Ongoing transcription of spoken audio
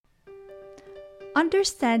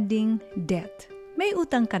Understanding debt. May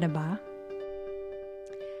utang ka na ba?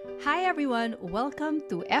 Hi everyone! Welcome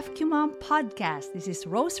to FQ Mom Podcast. This is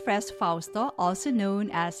Rose Fres Fausto, also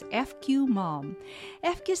known as FQ Mom.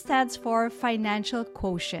 FQ stands for Financial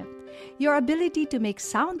Quotient, your ability to make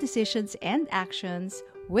sound decisions and actions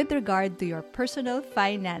with regard to your personal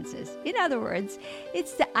finances. In other words,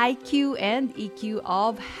 it's the IQ and EQ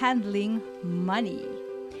of handling money.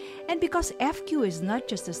 And because FQ is not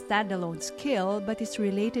just a standalone skill, but is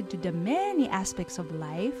related to the many aspects of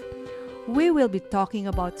life, we will be talking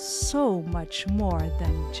about so much more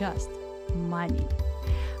than just money.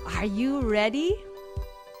 Are you ready?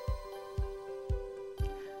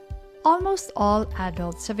 Almost all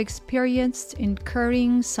adults have experienced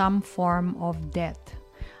incurring some form of debt.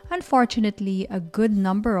 Unfortunately, a good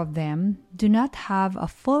number of them do not have a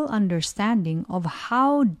full understanding of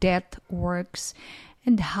how debt works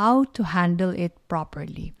and how to handle it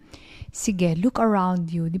properly. Sige, look around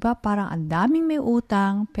you. Di ba parang ang daming may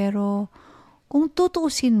utang, pero kung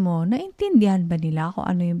tutuusin mo, naintindihan ba nila kung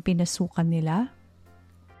ano yung pinasukan nila?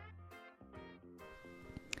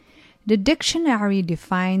 The dictionary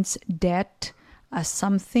defines debt as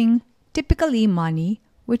something, typically money,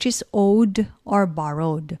 which is owed or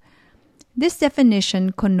borrowed. This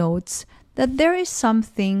definition connotes that there is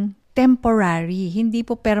something temporary, hindi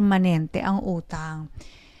po permanente ang utang.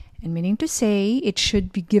 And meaning to say, it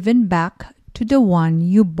should be given back to the one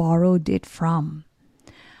you borrowed it from.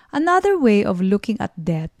 Another way of looking at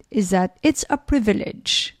debt is that it's a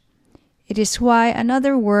privilege. It is why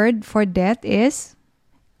another word for debt is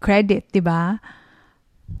credit, di ba?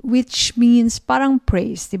 Which means parang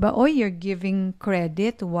praise, di ba? Oh, you're giving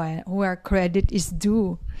credit where credit is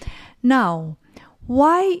due. Now,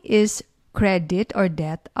 why is credit or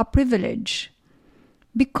debt a privilege?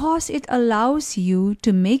 Because it allows you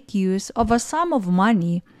to make use of a sum of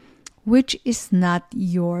money which is not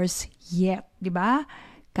yours yet, di ba?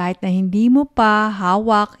 Kahit na hindi mo pa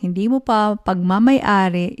hawak, hindi mo pa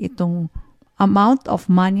pagmamay-ari itong amount of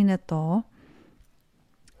money na to,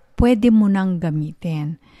 pwede mo nang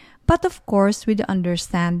gamitin. But of course, with the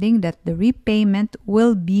understanding that the repayment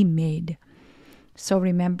will be made. So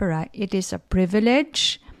remember, it is a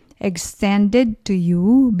privilege extended to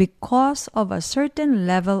you because of a certain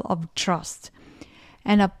level of trust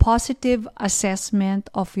and a positive assessment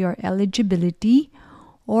of your eligibility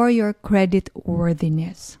or your credit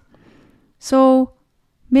worthiness. So,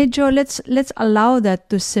 medyo let's allow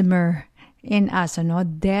that to simmer in us.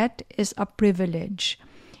 Debt is a privilege.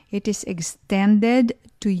 It is extended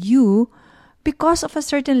to you because of a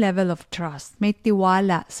certain level of trust. May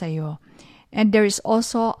tiwala sa'yo. And there is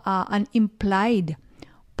also an implied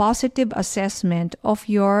positive assessment of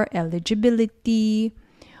your eligibility,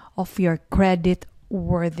 of your credit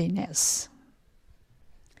worthiness.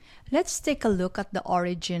 Let's take a look at the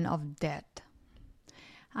origin of debt.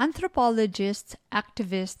 Anthropologist,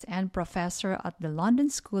 activist, and professor at the London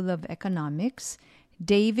School of Economics,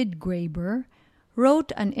 David Graeber,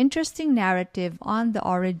 wrote an interesting narrative on the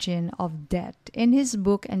origin of debt in his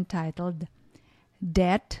book entitled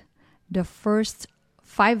Debt, the First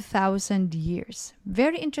 5,000 Years.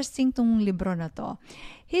 Very interesting tong libro na to.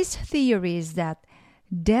 His theory is that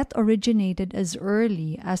debt originated as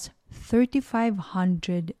early as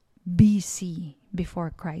 3500 BC,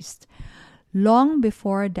 before Christ, long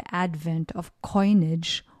before the advent of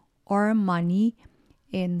coinage or money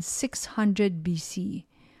in 600 BC.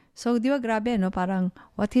 So, di ba grabe, no? Parang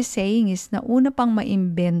what he's saying is na una pang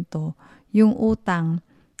maimbento yung utang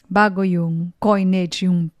bago yung coinage,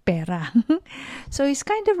 yung pera. So he's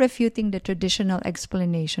kind of refuting the traditional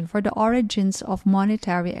explanation for the origins of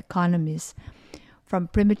monetary economies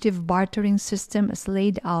from primitive bartering system as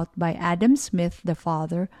laid out by Adam Smith, the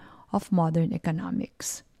father of modern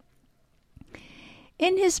economics.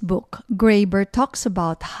 In his book, Graeber talks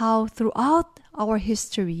about how throughout our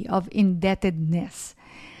history of indebtedness,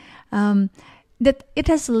 that it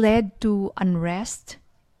has led to unrest,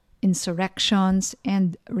 insurrections,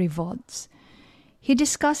 and revolts. He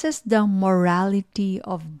discusses the morality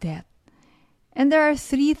of debt. And there are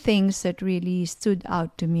three things that really stood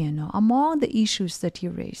out to me. Among the issues that he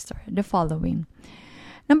raised are the following.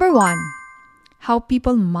 Number one, how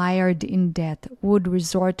people mired in debt would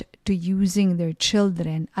resort to using their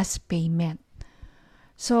children as payment.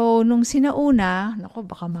 So, nung sinauna,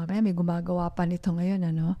 baka mamaya may gumagawa pa nito ngayon,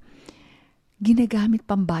 ginagamit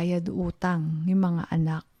pambayad utang yung mga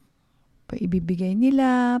anak. Ibibigay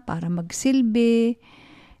nila para magsilbi.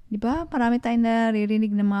 Di ba? Marami tayong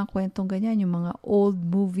naririnig ng mga kwentong ganyan, yung mga old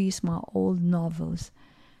movies, mga old novels.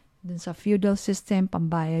 Dun sa feudal system,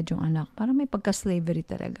 pambayad yung anak. Parang may pagka-slavery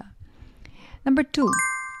talaga. Number two,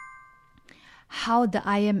 how the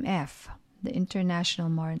IMF, the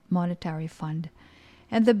International Monetary Fund,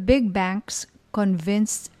 and the big banks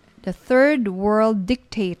convinced the third world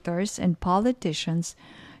dictators and politicians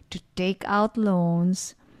to take out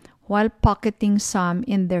loans while pocketing some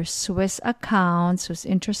in their Swiss accounts whose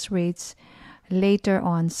interest rates later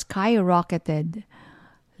on skyrocketed,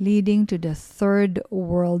 leading to the third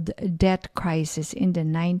world debt crisis in the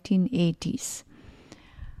 1980s.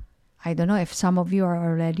 I don't know if some of you are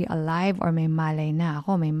already alive or may malay na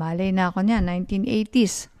ako. May malay na ako niyan,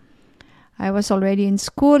 1980s. I was already in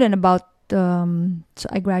school and so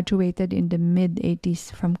I graduated in the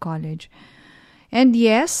mid-80s from college. And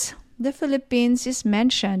yes, the Philippines is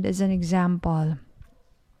mentioned as an example.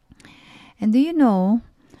 And do you know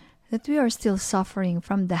that we are still suffering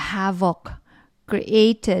from the havoc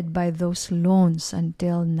created by those loans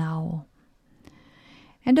until now?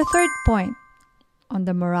 And the third point on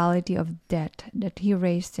the morality of debt that he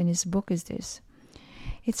raised in his book is this.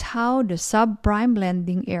 It's how the subprime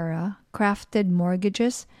lending era crafted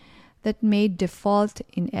mortgages that made default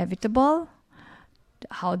inevitable,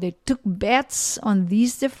 how they took bets on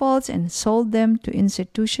these defaults and sold them to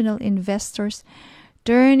institutional investors,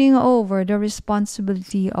 turning over the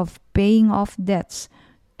responsibility of paying off debts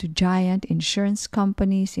to giant insurance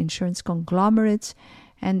companies, insurance conglomerates,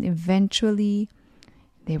 and eventually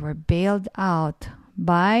they were bailed out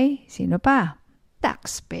by, sino pa?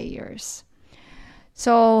 Taxpayers.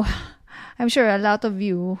 So, I'm sure a lot of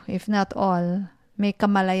you, if not all, may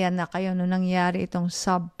kamalayan na kayo nung nangyari itong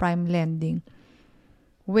subprime lending,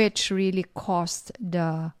 which really caused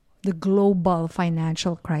the global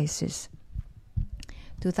financial crisis,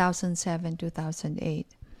 2007, 2008.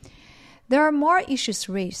 There are more issues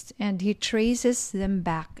raised, and he traces them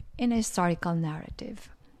back in a historical narrative.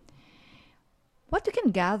 What you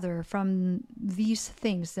can gather from these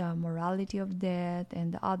things, the morality of debt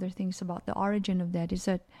and the other things about the origin of debt, is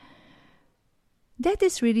that debt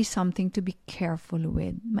is really something to be careful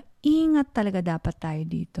with. Maingat talaga dapat tayo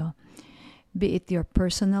dito. Be it your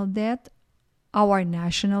personal debt, our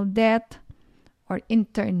national debt, or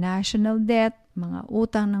international debt, mga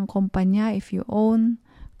utang ng kumpanya if you own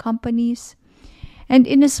companies. And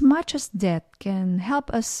inasmuch as debt can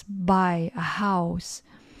help us buy a house,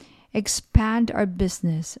 expand our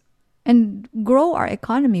business, and grow our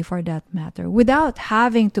economy for that matter, without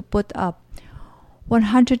having to put up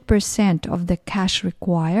 100% of the cash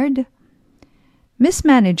required,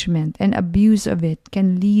 mismanagement and abuse of it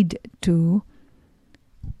can lead to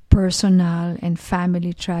personal and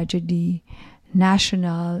family tragedy,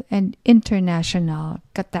 national and international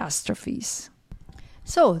catastrophes.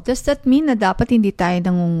 So, does that mean na dapat hindi tayo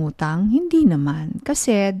nangungutang? Hindi naman.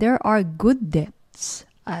 Kasi there are good debts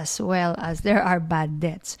as well as there are bad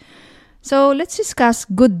debts. So, let's discuss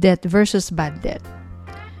good debt versus bad debt.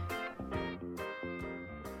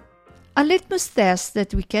 A litmus test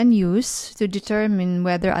that we can use to determine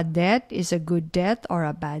whether a debt is a good debt or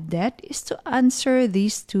a bad debt is to answer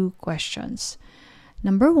these two questions.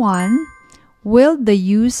 Number 1, will the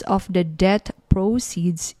use of the debt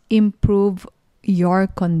proceeds improve your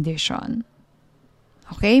condition?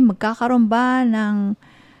 Okay, magkakaroon ba ng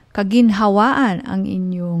kaginhawaan ang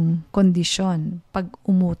inyong kondisyon pag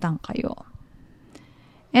umutang kayo?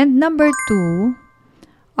 And number 2,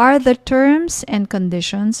 are the terms and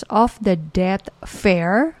conditions of the debt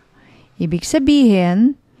fair? Ibig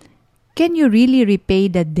sabihin, can you really repay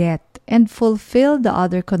the debt and fulfill the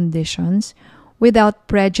other conditions without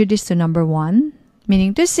prejudice to number 1?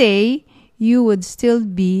 Meaning to say, you would still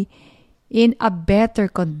be in a better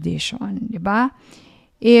condition, diba?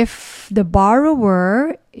 If the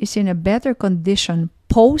borrower is in a better condition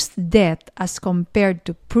post-debt as compared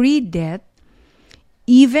to pre-debt,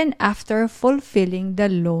 even after fulfilling the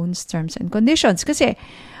loan's terms and conditions. Kasi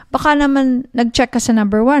baka naman nag-check ka sa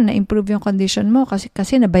number 1 na improve yung condition mo kasi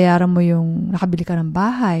nabayaran mo yung nakabili ka ng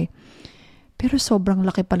bahay. Pero sobrang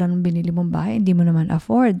laki pala ng binili mong bahay, hindi mo naman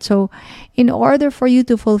afford. So, in order for you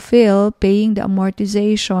to fulfill paying the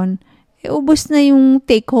amortization, ubos na yung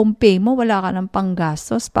take-home pay mo, wala ka ng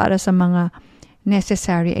panggastos para sa mga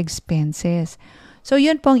necessary expenses. So,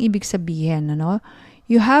 yun po ang ibig sabihin, ano?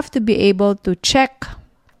 You have to be able to check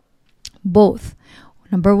both.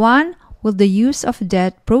 Number 1, will the use of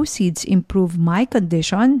debt proceeds improve my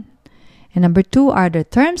condition? And number 2, are the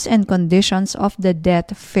terms and conditions of the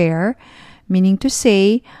debt fair? Meaning to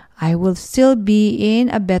say, I will still be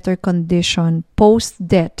in a better condition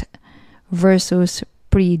post-debt versus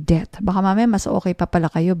pre-debt. Baka mamaya mas okay pa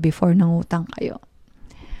pala kayo before nangutang kayo.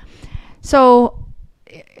 So,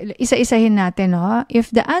 isa-isahin natin, no?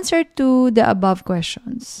 If the answer to the above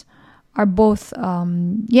questions are both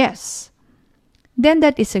yes, then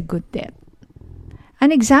that is a good debt. An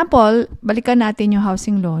example, balikan natin yung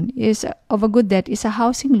housing loan, is of a good debt is a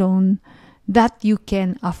housing loan that you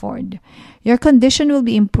can afford. Your condition will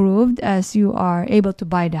be improved as you are able to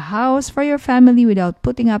buy the house for your family without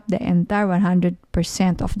putting up the entire 100%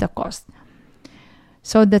 of the cost.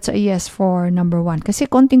 So that's a yes for number 1. Kasi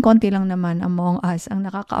konting-konti lang naman among us ang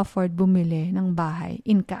nakaka-afford bumili ng bahay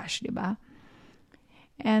in cash, di ba?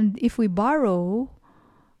 And if we borrow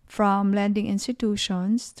from lending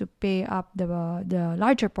institutions to pay up the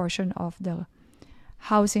larger portion of the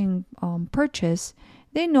housing purchase,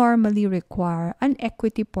 they normally require an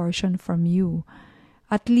equity portion from you,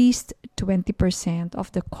 at least 20%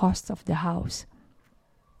 of the cost of the house.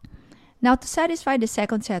 Now, to satisfy the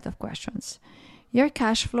second set of questions, your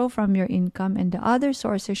cash flow from your income and the other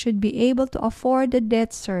sources should be able to afford the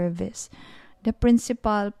debt service, the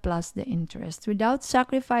principal plus the interest, without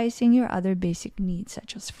sacrificing your other basic needs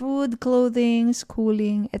such as food, clothing,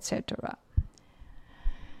 schooling, etc.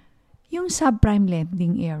 Yung subprime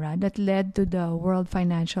lending era that led to the world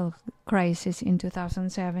financial crisis in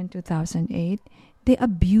 2007-2008, they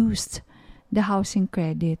abused the housing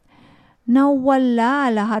credit. Now,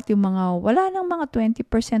 wala ng mga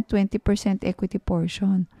 20% equity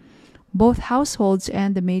portion. Both households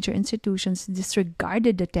and the major institutions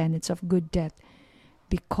disregarded the tenets of good debt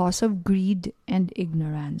because of greed and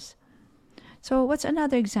ignorance. So, what's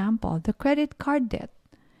another example? The credit card debt.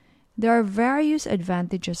 There are various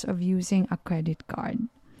advantages of using a credit card.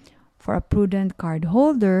 For a prudent card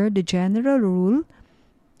holder, the general rule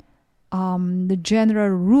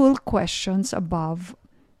questions above,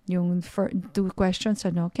 yung two questions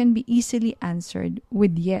can be easily answered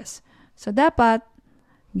with yes. So dapat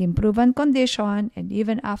improven condition and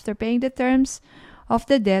even after paying the terms of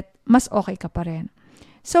the debt, mas okay ka pa rin.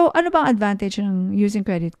 So ano bang advantage ng using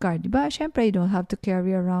credit card? Diba? Syempre, you don't have to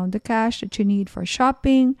carry around the cash that you need for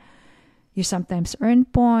shopping. You sometimes earn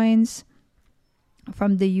points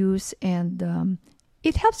from the use and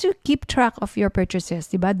it helps you keep track of your purchases,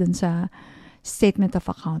 diba? Dun sa statement of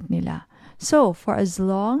account nila. So, for as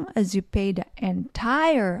long as you pay the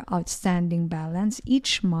entire outstanding balance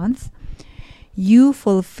each month, you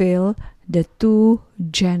fulfill the two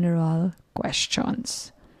general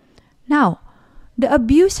questions. Now, the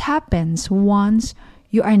abuse happens once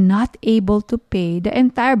you are not able to pay the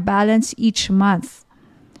entire balance each month.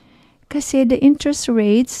 Kasi the interest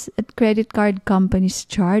rates that credit card companies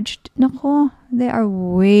charged, they are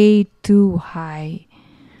way too high.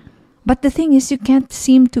 But the thing is, you can't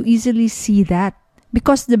seem to easily see that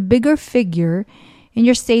because the bigger figure in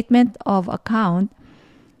your statement of account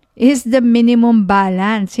is the minimum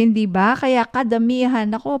balance, hindi ba? Kaya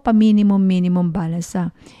kadamihan, pa-minimum balance.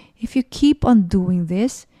 If you keep on doing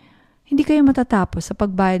this, hindi kayo matatapos sa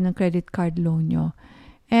pagbayad ng credit card loan nyo.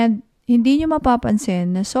 And hindi nyo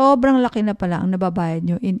mapapansin na sobrang laki na pala ang nababayad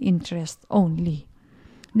nyo in interest only.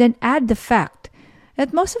 Then add the fact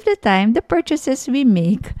that most of the time, the purchases we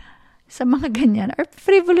make sa mga ganyan are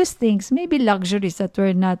frivolous things, maybe luxuries that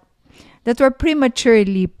were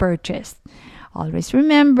prematurely purchased. Always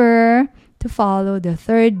remember to follow the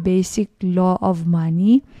third basic law of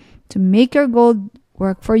money. To make your gold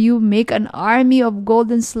work for you, make an army of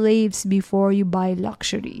golden slaves before you buy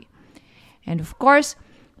luxury. And of course,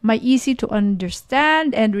 my easy to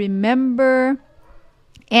understand and remember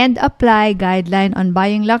and apply guideline on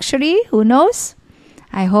buying luxury. Who knows?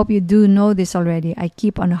 I hope you do know this already. I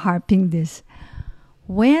keep on harping this.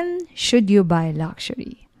 When should you buy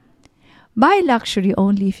luxury? Buy luxury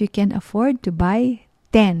only if you can afford to buy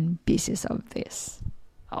 10 pieces of this.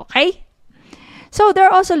 Okay? So, there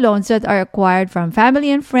are also loans that are acquired from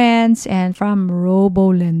family and friends and from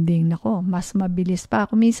robo-lending. Mas mabilis pa.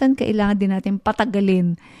 Kung minsan, kailangan din natin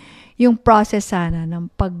patagalin yung process sana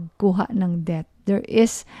ng pagkuha ng debt. There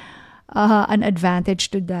is an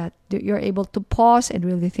advantage to that. You're able to pause and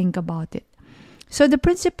really think about it. So, the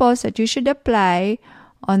principles that you should apply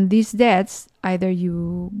on these debts, either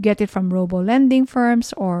you get it from robo-lending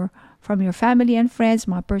firms or from your family and friends,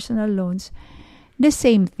 mga personal loans, the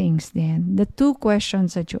same things then. The two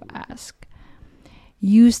questions that you ask.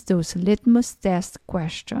 Use those litmus test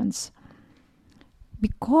questions.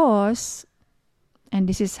 Because, and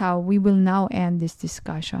this is how we will now end this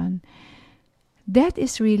discussion, debt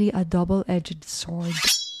is really a double-edged sword.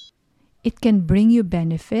 It can bring you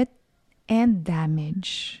benefit and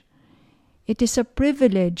damage. It is a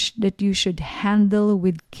privilege that you should handle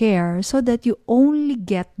with care so that you only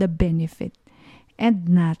get the benefit and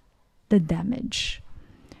not the damage.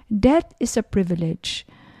 Debt is a privilege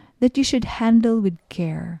that you should handle with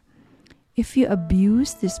care. If you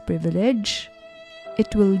abuse this privilege,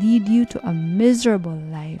 it will lead you to a miserable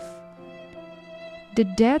life. The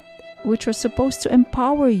debt which was supposed to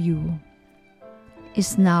empower you,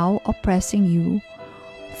 is now oppressing you,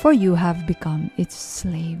 for you have become its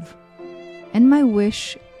slave. And my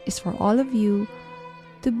wish is for all of you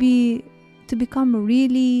to become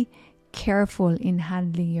really careful in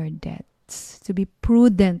handling your debts, to be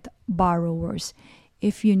prudent borrowers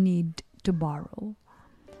if you need to borrow.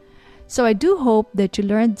 So I do hope that you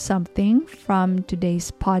learned something from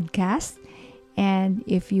today's podcast. And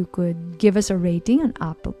if you could give us a rating on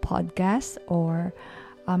Apple Podcasts, or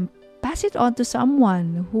pass it on to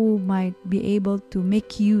someone who might be able to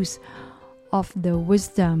make use of the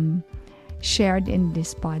wisdom shared in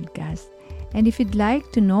this podcast. And if you'd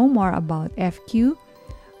like to know more about FQ,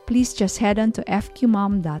 please just head on to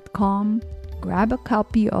fqmom.com, grab a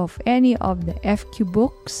copy of any of the FQ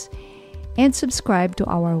books, and subscribe to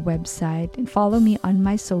our website, and follow me on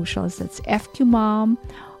my socials. That's FQ Mom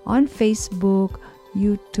on Facebook,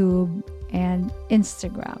 YouTube, and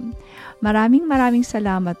Instagram. Maraming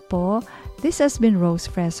salamat po. This has been Rose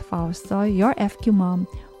Fres Fausto, your FQ Mom,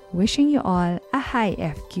 wishing you all a high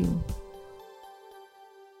FQ.